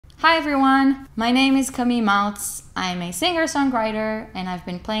Hi everyone, my name is Maltz. I'm a singer-songwriter and I've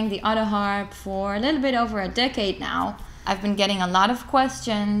been playing the Autoharp for a little bit over a decade now. I've been getting a lot of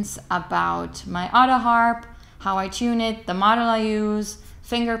questions about my Autoharp, how I tune it, the model I use,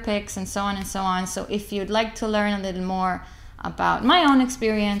 finger picks, and so on and so on. So if you'd like to learn a little more about my own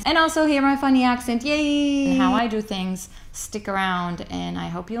experience and also hear my funny accent, yay, and how I do things, stick around and I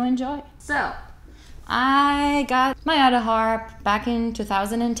hope you enjoy. So, I got my Autoharp back in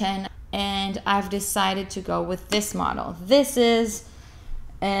 2010 and I've decided to go with this model. This is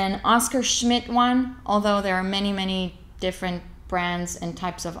an Oscar Schmidt one, although there are many different brands and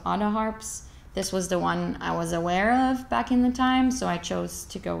types of Autoharps. This was the one I was aware of back in the time, so I chose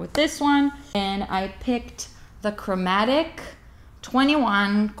to go with this one. And I picked the Chromatic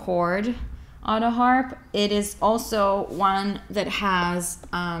 21 chord Autoharp. It is also one that has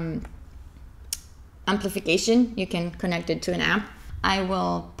amplification. You can connect it to an amp. I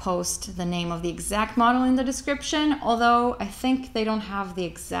will post the name of the exact model in the description, although I think they don't have the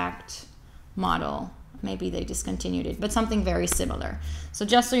exact model. Maybe they discontinued it, but something very similar. So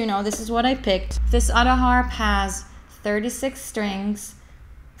just so you know, this is what I picked. This Autoharp has 36 strings,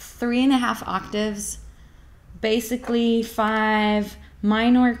 3.5 octaves, basically 5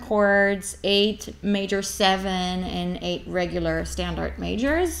 minor chords, 8 major 7, and 8 regular standard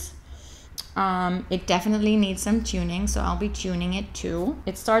majors. It definitely needs some tuning, so I'll be tuning it too.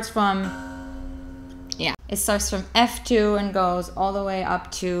 It starts from F2 and goes all the way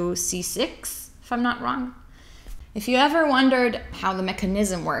up to C6, if I'm not wrong. If you ever wondered how the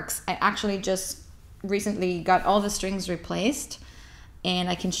mechanism works, I actually just recently got all the strings replaced and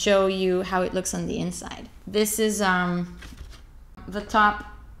I can show you how it looks on the inside. This is the top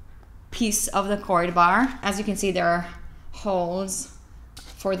piece of the chord bar. As you can see, there are holes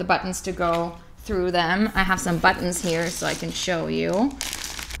for the buttons to go through them. I have some buttons here so I can show you.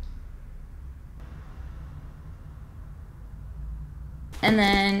 And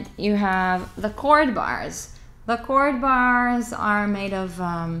then you have the chord bars. The chord bars are made of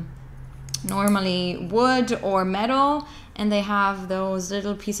normally wood or metal, and they have those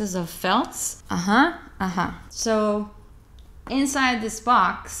little pieces of felts. So inside this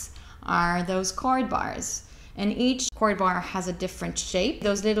box are those chord bars. And each chord bar has a different shape.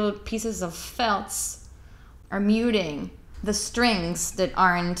 Those little pieces of felts are muting the strings that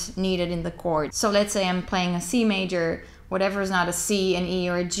aren't needed in the chord. So let's say I'm playing a C major, whatever is not a C, an E,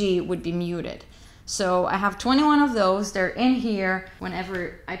 or a G would be muted. So I have 21 of those. They're in here.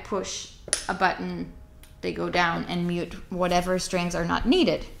 Whenever I push a button, they go down and mute whatever strings are not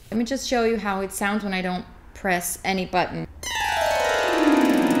needed. Let me just show you how it sounds when I don't press any button.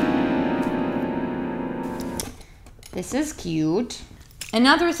 This is cute.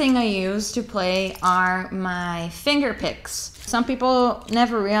 Another thing I use to play are my finger picks. Some people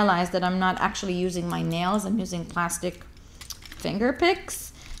never realize that I'm not actually using my nails. I'm using plastic finger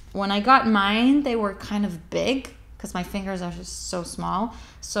picks. When I got mine, they were kind of big because my fingers are just so small.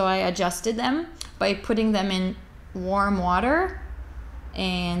 So I adjusted them by putting them in warm water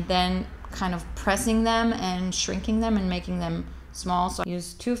and then kind of pressing them and shrinking them and making them small. So I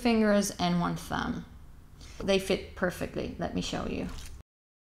use 2 fingers and 1 thumb. They fit perfectly. Let me show you.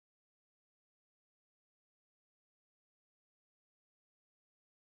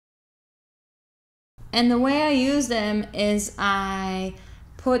 And the way I use them is I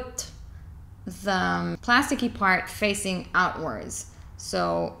put the plasticky part facing outwards.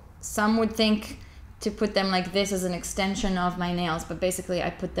 So some would think to put them like this as an extension of my nails, but basically I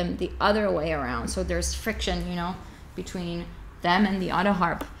put them the other way around. So there's friction, you know, between them and the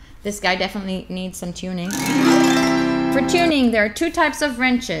Autoharp. This guy definitely needs some tuning. For tuning, there are 2 types of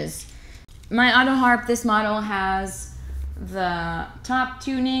wrenches. My Autoharp, this model, has the top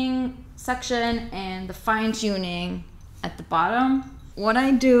tuning section and the fine tuning at the bottom. What I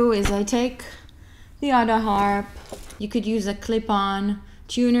do is I take the Autoharp. You could use a clip-on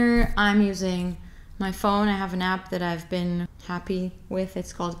tuner. I'm using my phone. I have an app that I've been happy with.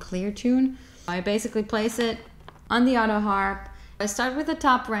 It's called Cleartune. I basically place it on the Autoharp. I start with the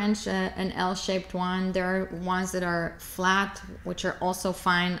top wrench, an L-shaped one. There are ones that are flat, which are also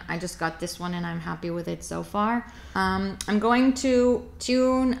fine. I just got this one and I'm happy with it so far. I'm going to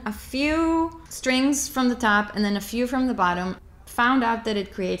tune a few strings from the top and then a few from the bottom. Found out that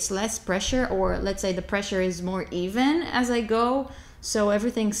it creates less pressure, or let's say the pressure is more even as I go, so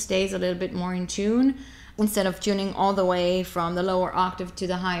everything stays a little bit more in tune. Instead of tuning all the way from the lower octave to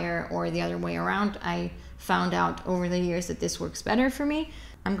the higher or the other way around, I found out over the years that this works better for me.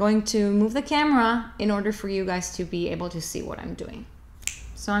 I'm going to move the camera in order for you guys to be able to see what I'm doing.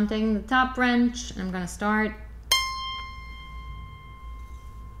 So I'm taking the top wrench and I'm going to start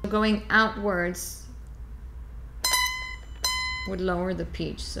going outwards would lower the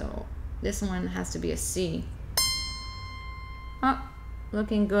pitch. So this one has to be a C. Oh,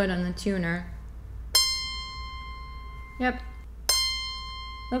 looking good on the tuner. Yep.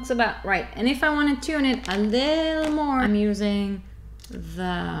 Looks about right. And if I want to tune it a little more, I'm using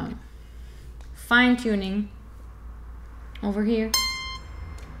the fine tuning over here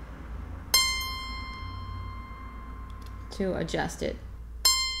to adjust it.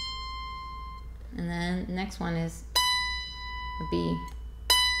 And then the next one is a B.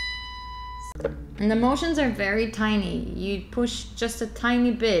 And the motions are very tiny. You push just a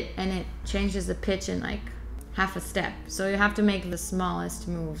tiny bit and it changes the pitch in like half a step. So you have to make the smallest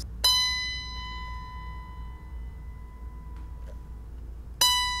moves.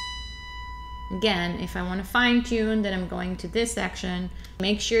 Again, if I want to fine tune, then I'm going to this section.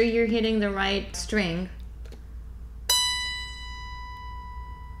 Make sure you're hitting the right string.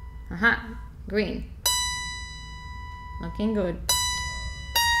 Aha, green. Looking good.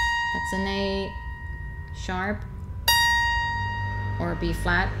 That's an A sharp or a B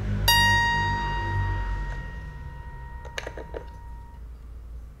flat.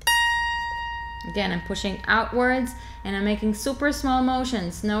 Again, I'm pushing outwards and I'm making super small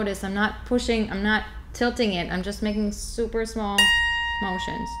motions. Notice I'm not pushing, I'm not tilting it. I'm just making super small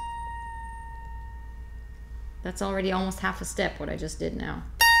motions. That's already almost half a step what I just did now.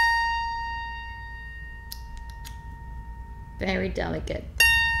 Very delicate.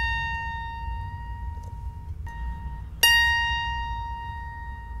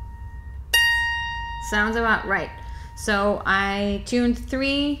 Sounds about right. So I tuned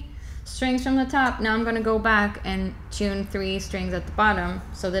 3 strings from the top. Now I'm going to go back and tune 3 strings at the bottom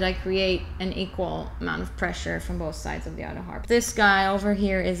so that I create an equal amount of pressure from both sides of the Autoharp. This guy over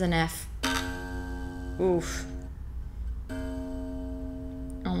here is an F. Oof.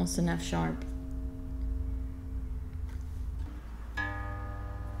 Almost an F sharp.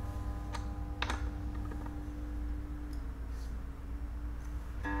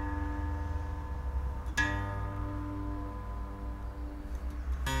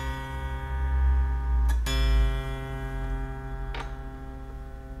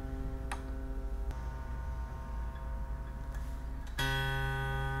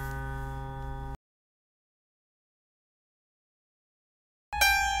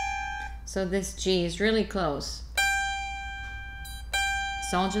 So this G is really close.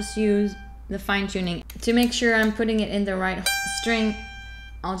 So I'll just use the fine tuning. To make sure I'm putting it in the right string,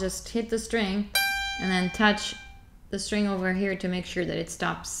 I'll just hit the string and then touch the string over here to make sure that it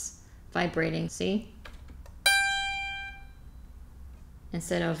stops vibrating. See?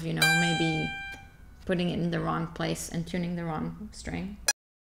 Instead of, you know, maybe putting it in the wrong place and tuning the wrong string.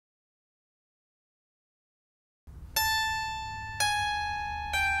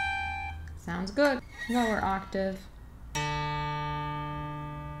 Sounds good. Lower octave.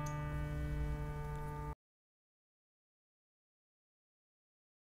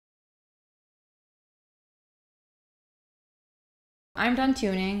 I'm done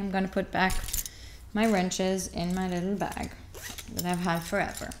tuning. I'm going to put back my wrenches in my little bag that I've had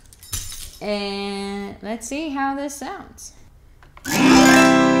forever. And let's see how this sounds.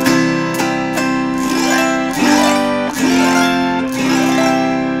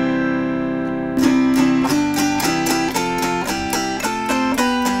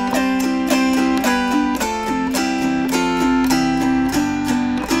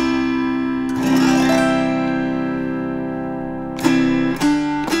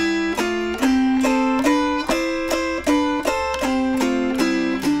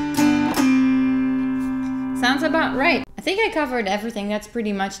 Sounds about right. I think I covered everything. That's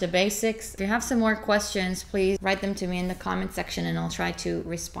pretty much the basics. If you have some more questions, please write them to me in the comment section and I'll try to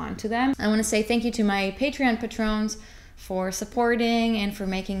respond to them. I want to say thank you to my Patreon patrons for supporting and for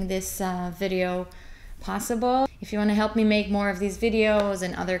making this video possible. If you want to help me make more of these videos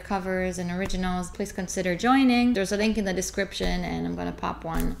and other covers and originals, please consider joining. There's a link in the description and I'm going to pop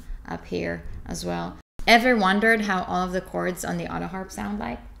one up here as well. Ever wondered how all of the chords on the Autoharp sound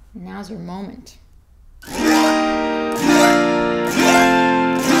like? Now's your moment.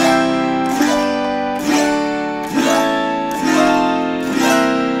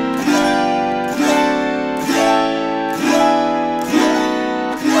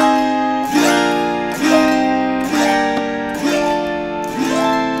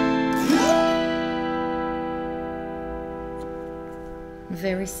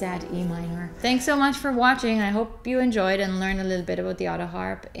 Very sad E minor. Thanks so much for watching. I hope you enjoyed and learned a little bit about the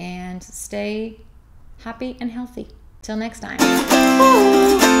Autoharp, and stay happy and healthy. Till next time.